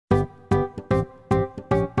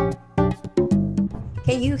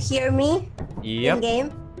Can you hear me? Yep. In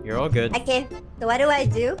game? You're all good. Okay. So what do I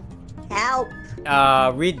do? Help.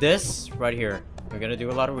 Read this right here. We're gonna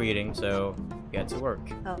do a lot of reading, so get to work.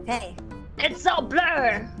 Okay. It's so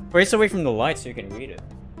blur. Face away from the light so you can read it.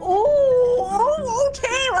 Oh,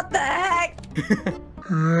 okay. What the heck?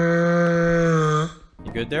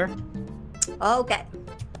 You good there? Okay.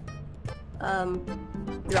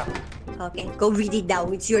 Drop. Okay, go read it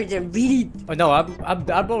now. It's your turn. Read it. Oh no,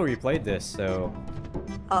 I've already played this, so.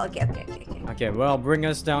 Oh, okay. Okay, well, bring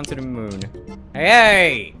us down to the moon.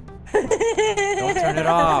 Hey! Don't turn it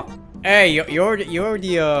off. Hey, you're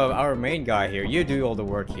the our main guy here. You do all the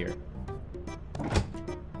work here.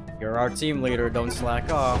 You're our team leader. Don't slack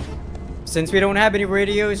off. Since we don't have any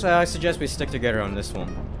radios, I suggest we stick together on this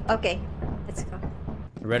one. Okay, let's go.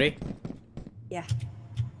 Ready? Yeah.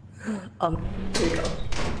 Here we go.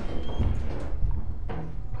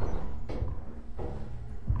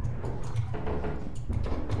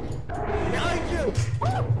 Behind you!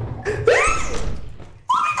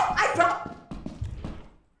 I dropped.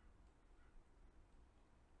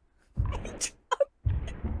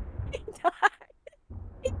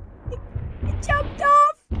 He jumped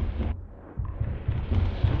off.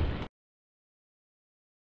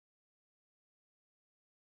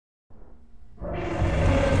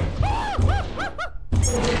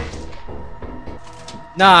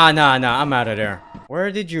 Nah, I'm out of there.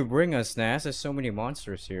 Where did you bring us, Nas? There's so many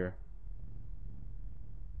monsters here.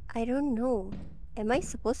 I don't know. Am I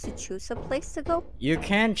supposed to choose a place to go? You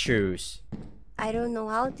can choose. I don't know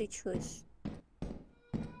how to choose.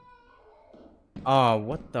 Oh,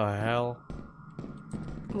 what the hell?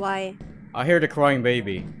 Why? I hear the crying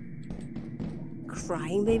baby.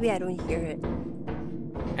 Crying baby? I don't hear it.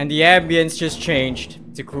 And the ambience just changed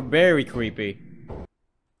to very creepy.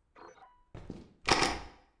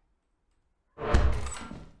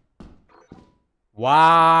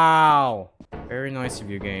 Wow! Very nice of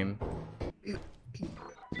you, game.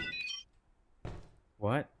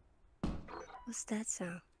 What? What's that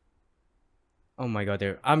sound? Oh my god,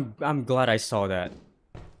 there. I'm glad I saw that.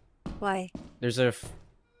 Why? There's a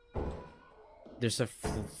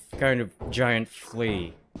kind of giant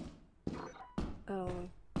flea. Oh.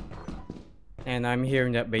 And I'm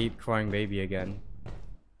hearing that crying baby again.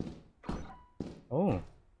 Oh.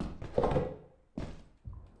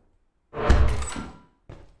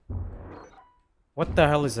 What the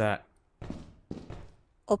hell is that?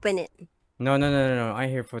 Open it. No. I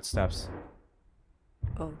hear footsteps.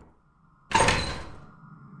 Oh.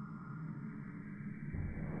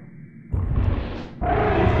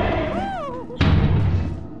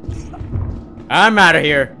 I'm out of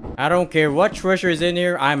here. I don't care what treasure is in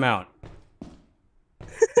here. I'm out.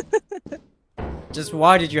 Just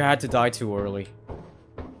why did you have to die too early?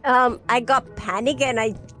 I got panic and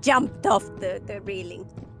I jumped off the railing.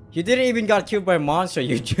 You didn't even got killed by a monster.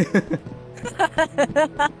 You.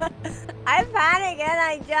 I panicked and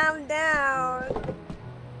I jumped down.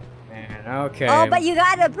 Man, okay. Oh, but you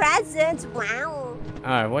got a present. Wow.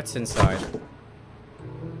 Alright, what's inside?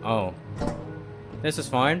 Oh. This is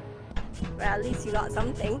fine. Well, at least you got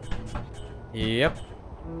something. Yep.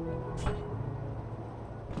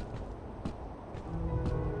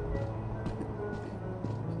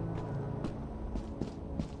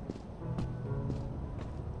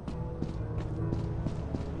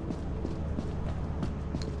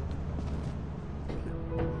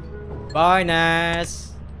 Bye,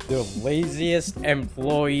 Nas. The laziest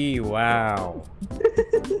employee. Wow.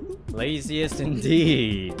 Laziest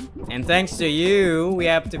indeed. And thanks to you, we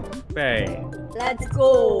have to pay. Let's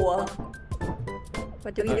go.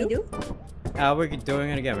 What do we do? We're doing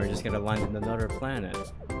it again. We're just gonna land on another planet.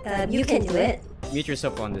 You can do it. Mute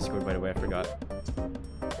yourself on Discord, by the way. I forgot.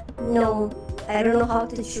 No, I don't know how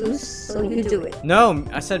to choose, so you do it. No,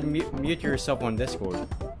 I said mute yourself on Discord.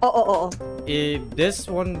 Oh. If this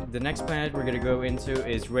one, the next planet we're gonna go into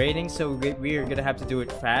is raining, so we are gonna have to do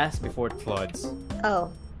it fast before it floods.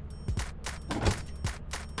 Oh.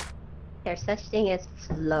 There's such thing as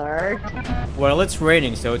flood. Well, it's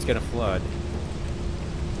raining, so it's gonna flood.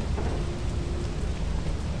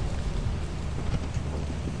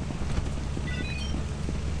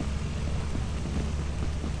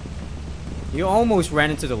 You almost ran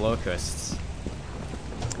into the locusts.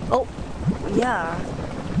 Oh, yeah.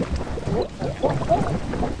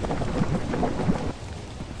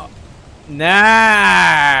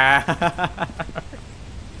 Nah!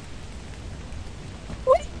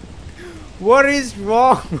 What is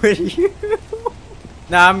wrong with you?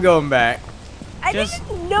 Nah, I'm going back. I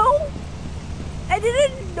didn't know. I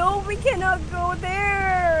didn't know we cannot go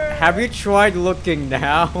there. Have you tried looking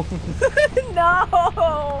now?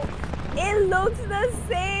 No. It looks the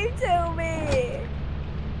same to me.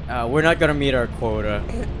 We're not gonna meet our quota.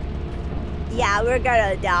 Yeah, we're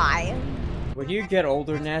gonna die. When you get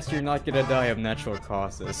older, Ness, you're not gonna die of natural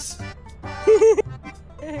causes.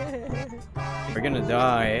 We're gonna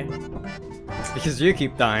die because you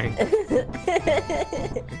keep dying.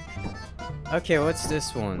 Okay, what's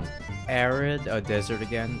this one? Arid, a desert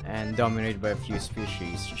again, and dominated by a few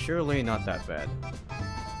species. Surely not that bad.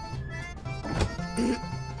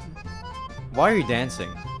 Why are you dancing?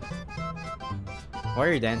 Why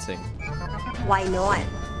are you dancing? Why not?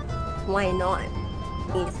 Why not?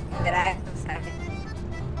 Means that I have to say.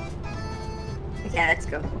 Okay, let's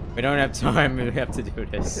go. We don't have time, we have to do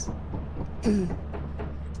this.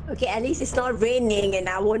 Okay, at least it's not raining and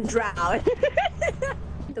I won't drown.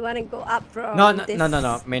 Do you want to go up from No, no, this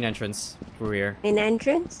no. Main entrance. Through here. main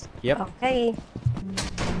entrance? Yep. Okay.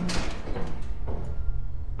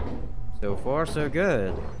 So far, so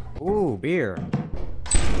good. Ooh, beer.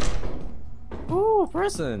 Ooh,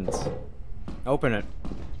 present. Open it.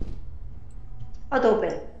 I'll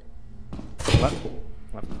open.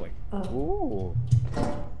 Left click. Oh. Ooh.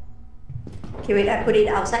 Okay, wait, I put it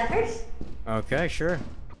outside first? Okay, sure.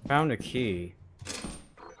 Found a key.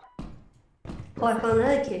 Oh, I found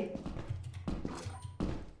another key.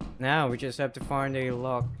 Now we just have to find a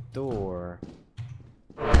locked door.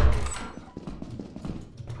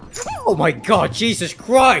 Oh my god, Jesus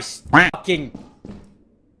Christ! Fucking...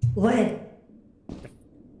 What?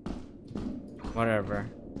 Whatever.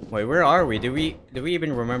 Wait, where are we? Do we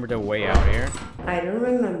even remember the way out here? I don't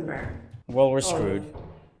remember. Well, we're screwed.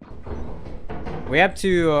 We have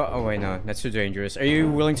to, oh wait, no, that's too dangerous. Are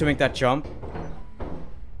you willing to make that jump?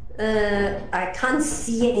 I can't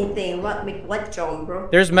see anything. What jump, bro?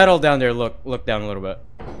 There's metal down there, look down a little bit.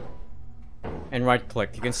 And right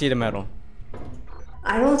click, you can see the metal.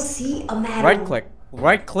 I don't see a metal.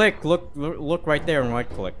 Right click, look right there and right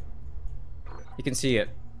click. You can see it.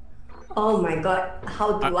 Oh my god,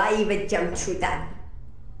 how do I even jump through that?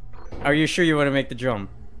 Are you sure you want to make the jump?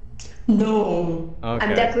 No. Okay.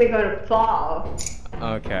 I'm definitely gonna fall.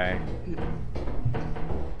 Okay.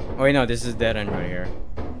 Oh wait, no, this is dead end right here.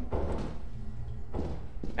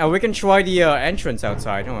 Oh, we can try the entrance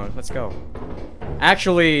outside. Hold on, let's go.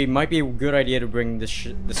 Actually, might be a good idea to bring the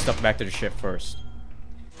stuff back to the ship first.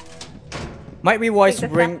 Might be wise to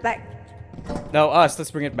bring... back. No, us.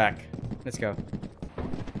 Let's bring it back. Let's go.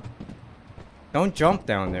 Don't jump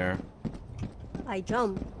down there. I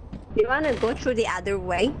jump. You wanna go through the other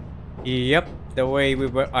way? Yep, the way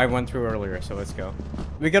I went through earlier. So let's go.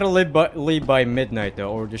 We gotta leave by midnight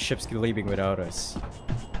though, or the ship's leaving without us.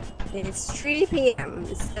 It's 3 p.m.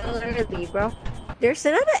 It's still early, bro. There's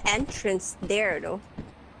another entrance there, though.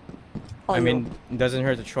 Oh, I mean, it doesn't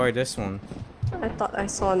hurt to try this one. I thought I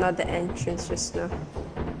saw another entrance just now.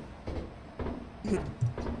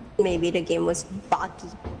 Maybe the game was buggy.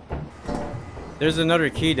 There's another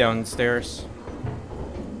key downstairs.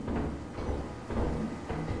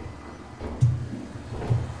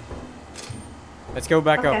 Let's go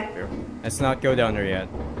back up here. Let's not go down there yet.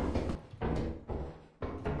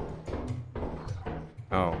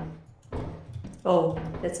 Oh. Oh,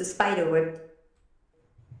 that's a spider web.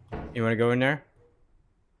 You wanna go in there?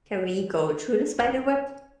 Can we go through the spider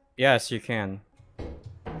web? Yes, you can.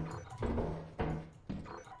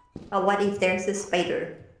 What if there's a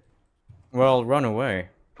spider? Well, run away.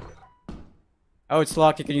 Oh, it's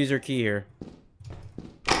locked. You can use your key here.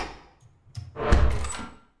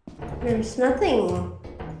 There's nothing.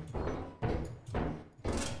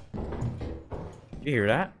 You hear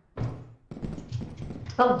that?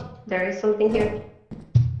 Oh, there is something here.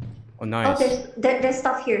 Oh, nice. Oh, there's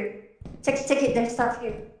stuff here. Check it. There's stuff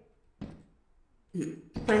here.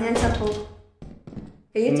 My hands are full.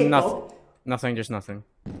 Can you take both? Nothing. There's nothing.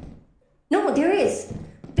 No, there is.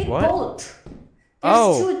 Big What? bolt. There's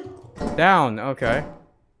Oh. two. Down. Okay.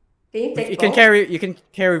 Can you take You both? can carry. You can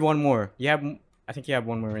carry one more. You have. I think you have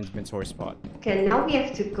one more inventory spot. Okay, now we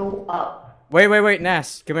have to go up. Wait,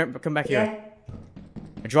 Nas. Come here. Come back here.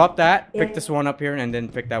 Yeah. Drop that. Yeah. Pick this one up here, and then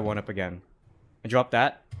pick that one up again. And drop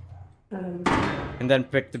that, Um, and then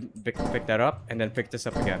pick that up, and then pick this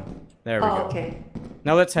up again. There we go. okay.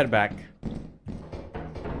 Now let's head back.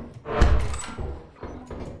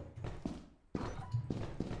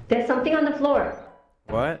 There's something on the floor.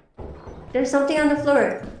 What? There's something on the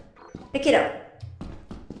floor. Pick it up.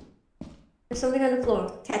 There's something on the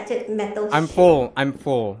floor. Catch it, metal. I'm full. I'm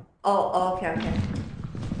full. Oh, okay.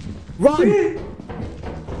 Run!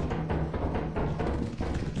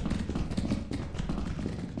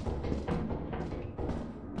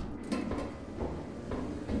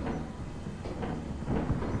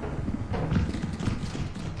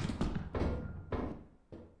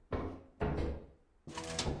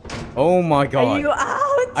 Oh my Are god. you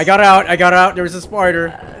out? I got out. I got out. There's a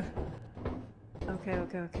spider.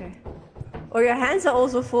 Okay. Oh, your hands are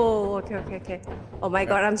also full. Okay. Oh my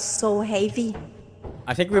god, I'm so heavy.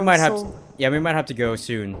 I think we I'm might have. so- Yeah, we might have to go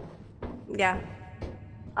soon. Yeah.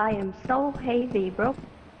 I am so heavy, bro.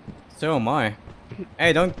 So am I.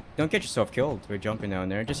 Hey, don't get yourself killed. We're jumping down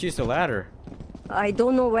there. Just use the ladder. I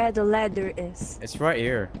don't know where the ladder is. It's right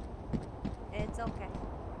here. It's okay.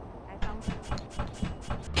 I found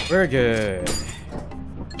it. We're good.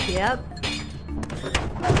 Yep.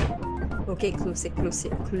 Okay, close it.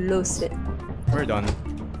 We're done.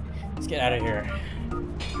 Let's get out of here.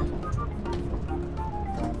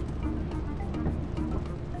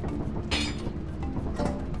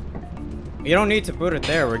 You don't need to put it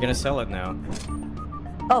there. We're gonna sell it now.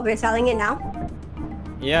 Oh, we're selling it now?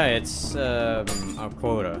 Yeah, it's a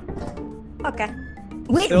quota. Okay.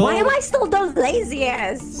 Wait, Still- why am I still the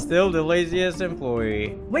laziest? Still the laziest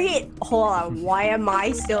employee. Wait, hold on. Why am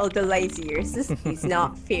I still the laziest? This is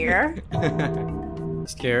not fair.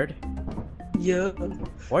 Scared? Yeah.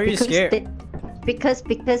 Why are you scared? Because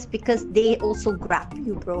they also grab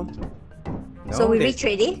you, bro. No, So we they- reach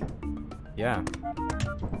ready? Yeah.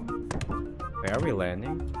 Wait, are we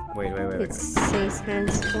landing? Wait. It says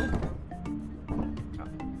hands full.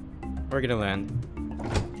 We're gonna land.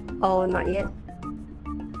 Oh, not yet.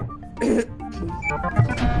 Don't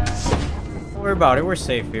worry about it. We're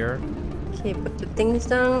safe here. Okay, put the things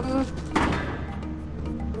down.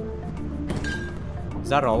 Is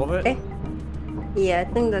that all of it? Okay. Yeah, I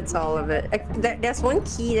think that's all of it. There's one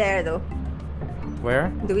key there, though. Where?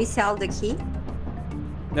 Do we sell the key?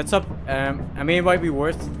 That's up. I mean, it might be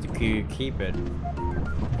worth to keep it.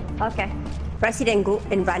 Okay. Press it and go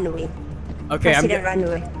and run away. Okay, Press it and run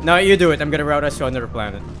away. No, you do it. I'm gonna route us to another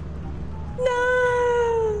planet.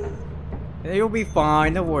 No! You'll be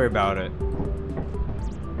fine. Don't worry about it.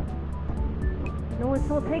 No, it's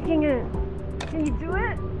not taking it. Can you do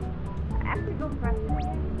it? I have to go press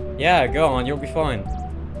it. Yeah, go on. You'll be fine.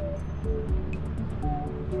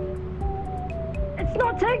 It's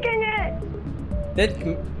not taking it!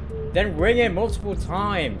 Then ring it multiple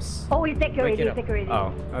times. Oh, you take it Wake already, it up. take it already.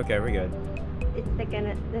 Oh, okay, we're good. It's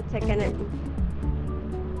taking it.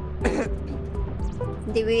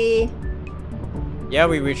 Did we... Yeah,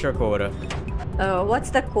 we reached our quota. what's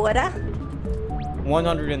the quota?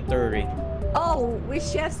 130. Oh, we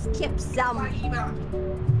should have skipped some.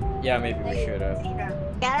 Yeah, maybe we should have.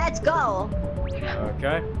 Yeah, let's go.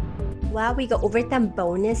 Okay. Wow, we got overtime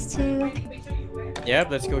bonus too.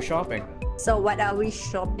 Yep, let's go shopping. So what are we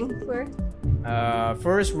shopping for?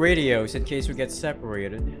 First radios in case we get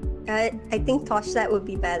separated. I think torchlight would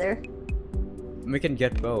be better. We can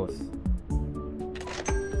get both.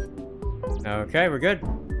 Okay, we're good.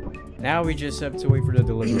 Now we just have to wait for the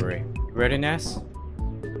delivery. Ready, Ness?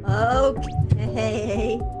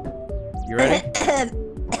 Okay. You ready?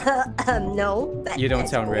 No. You don't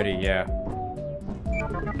sound ready, yeah.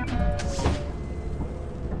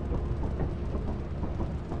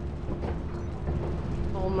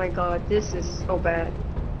 Oh my god, this is so bad.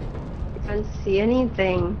 I can't see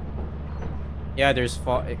anything. Yeah, there's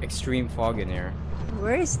extreme fog in here.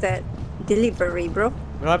 Where is that delivery, bro?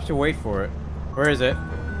 We'll have to wait for it. Where is it?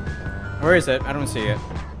 Where is it? I don't see it.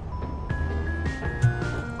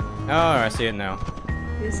 Oh, I see it now.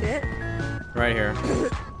 Is it? Right here.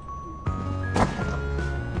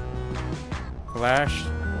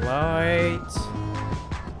 Flashlight.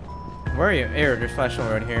 Where are you? Here, there's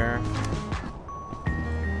flashlight right here.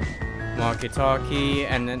 Walkie-talkie,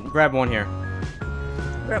 and then grab one here.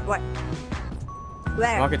 Grab what?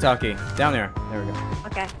 Where? Walkie-talkie, down there. There we go.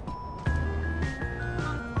 Okay.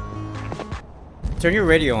 Turn your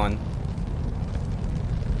radio on.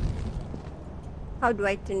 How do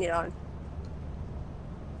I turn it on?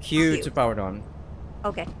 Q Q. to power it on.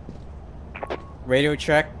 Okay. Radio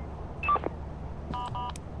check.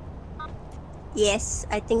 Yes,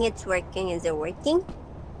 I think it's working. Is it working?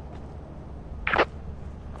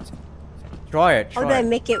 Try it. How do Try I it.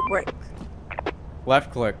 make it work?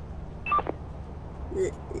 Left click.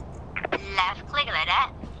 Left click like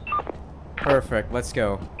that. Perfect. Let's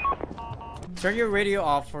go. Turn your radio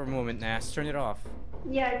off for a moment, Nas. Turn it off.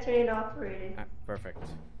 Yeah, I turned it off already. Perfect.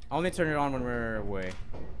 Only turn it on when we're away.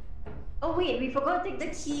 Oh wait, we forgot to take the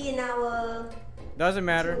key in our... Doesn't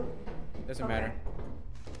matter. Doesn't Okay. matter.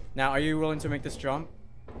 Now, are you willing to make this jump?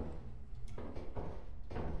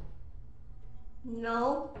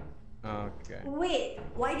 No. Okay. Wait,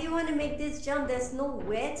 why do you want to make this jump? There's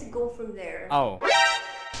nowhere to go from there. Oh.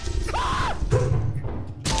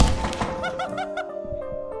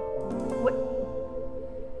 What?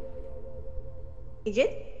 Is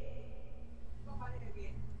it?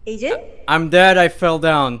 Agent? I'm dead. I fell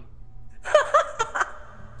down.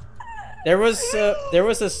 There was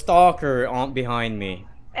a stalker on behind me.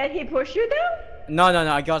 And he pushed you down? No.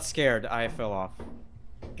 I got scared. I fell off.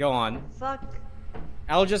 Go on. Fuck.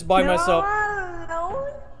 I'll just buy myself.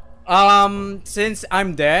 No. Since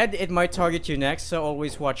I'm dead, it might target you next, so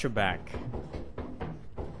always watch your back.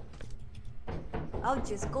 I'll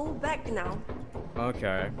just go back now.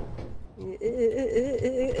 Okay.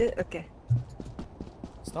 Okay.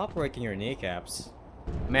 Stop breaking your kneecaps.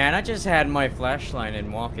 Man, I just had my flashlight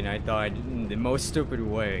and walking. I died in the most stupid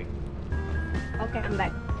way. Okay, I'm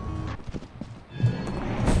back.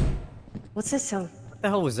 What's this sound? What the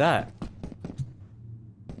hell was that?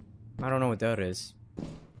 I don't know what that is.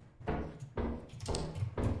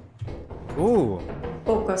 Ooh.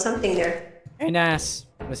 Oh, got something there. Hey, Nas.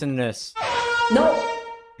 Listen to this. No!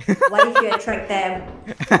 What if you attract them?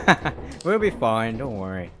 We'll be fine. Don't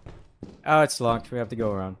worry. Oh, it's locked. We have to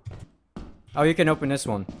go around. Oh, you can open this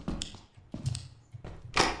one.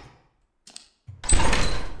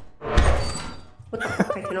 What the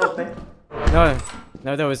fuck I can open? No,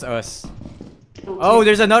 that was us. Oh,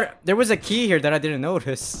 there's another. There was a key here that I didn't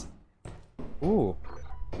notice. Ooh.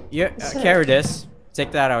 Yeah, carry this.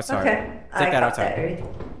 Take that outside. Okay. Take that outside.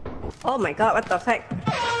 Oh my god, what the fuck?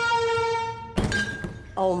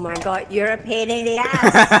 Oh my god, you're a pain in the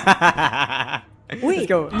ass. Let's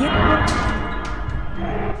go.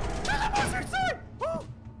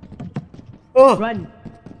 Oh. Run.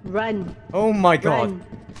 Oh my god. Run.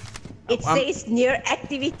 It says near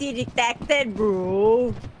activity detected,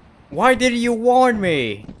 bro. Why did you warn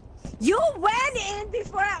me? You went in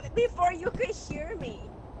before you could hear me.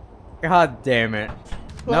 God damn it.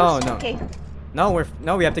 Close? No. Okay. No,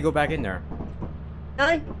 we have to go back in there.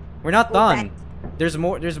 No. We're not Go done. back. There's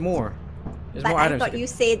more. There's But more I items. thought you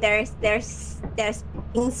say there's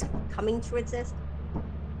things coming towards us.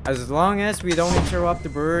 As long as we don't interrupt the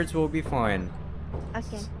birds, we'll be fine.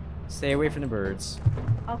 Okay. Stay away from the birds.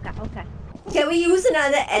 Okay. Can we use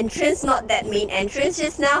another entrance, not that main entrance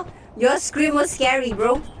just now? Your scream was scary,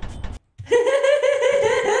 bro.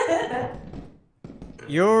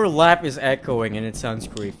 Your lap is echoing and it sounds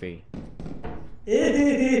creepy.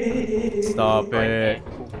 Stop it.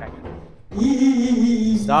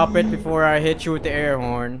 Stop it before I hit you with the air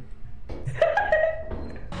horn.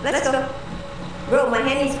 Let's go. Bro, my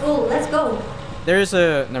hand is full. Let's go. There's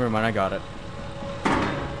a... Never mind, I got it.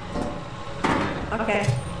 Okay.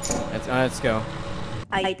 Let's go.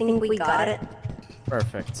 I think we got it.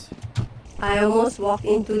 Perfect. I almost walked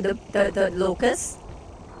into the locust.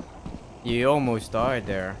 You almost died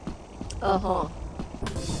there. Uh-huh.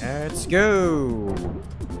 Let's go.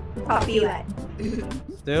 Copy that.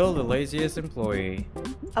 Still the laziest employee.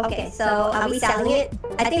 Okay, so are we selling it?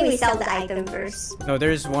 I think we sell the item first. No,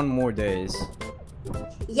 there's one more days.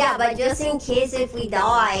 Yeah, but just in case if we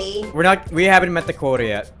die. We haven't met the quota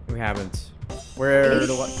yet. We haven't. Are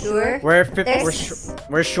you sure?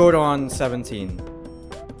 We're short on 17.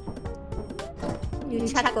 You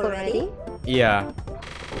checked already? Yeah.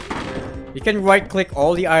 You can right click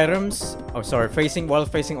all the items. Oh, sorry, while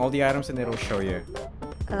facing all the items and it'll show you.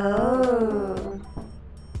 Oh.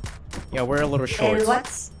 Yeah, we're a little short. And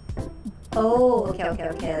what's... Oh, okay,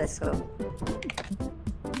 let's go.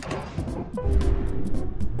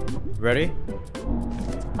 Ready?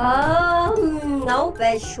 No,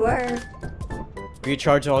 but sure. Will you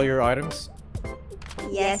charge all your items?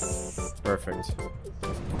 Yes. Perfect.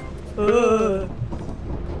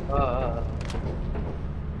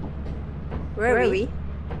 Where are we?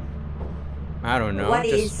 I don't know. What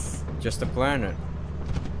is... Just a planet.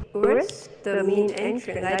 Where's the main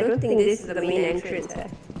entrance? I don't think this is the main entrance.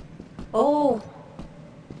 Oh.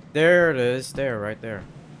 There it is. There, right there.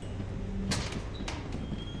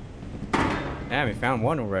 Damn, we found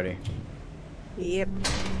one already. Yep.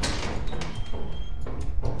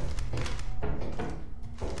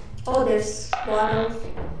 Oh, there's one.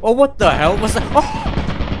 Oh, what the hell was that?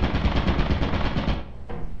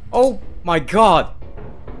 Oh my god.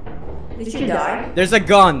 Did you die? There's a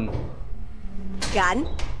gun. Gun?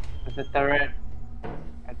 It's a turret.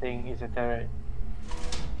 I think it's a turret.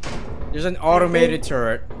 There's an automated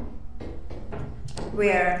turret.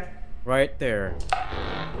 Where? Right there.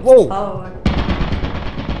 Whoa! Oh.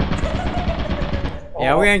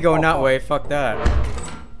 Yeah, we ain't going that way. Fuck that.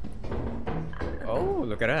 Oh,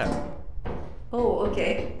 look at that. Oh,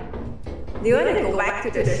 okay. Do you want to go back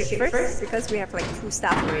to the ship first? Because we have like 2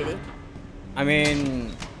 staff already. I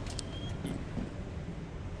mean...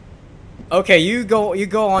 Okay, you go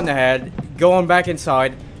on ahead. Go on back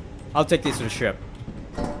inside. I'll take these to the ship.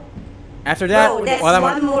 After that, Bro, that's while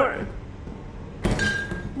one more.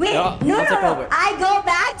 Wait, No, no, I'll take over. I go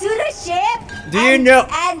back to the ship. Do you know-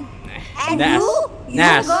 And Nas. you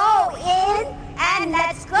Nas. go in and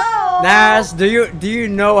let's go. Nas, do you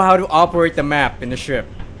know how to operate the map in the ship?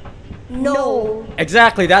 No.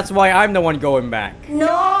 Exactly, that's why I'm the one going back. No.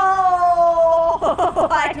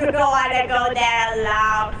 I do not want to go there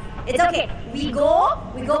alone. It's okay. We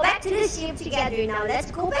go back to the ship together now. Let's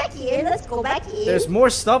go back in. Let's go back in. There's more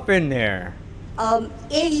stuff in there.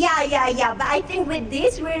 Yeah. But I think with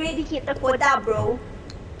this, we already hit the quota, bro.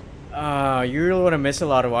 You really want to miss a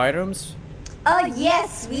lot of items?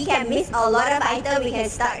 Yes, we can miss a lot of items. We can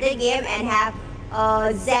start the game and have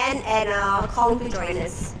Zen and Kong to join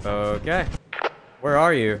us. Okay. Where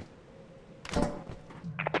are you?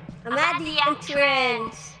 I'm at the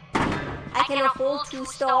entrance. I can hold 2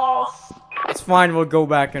 stalls. It's fine, we'll go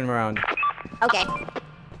back and around. Okay.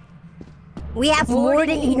 We have more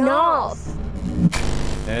than enough.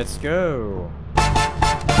 Let's go.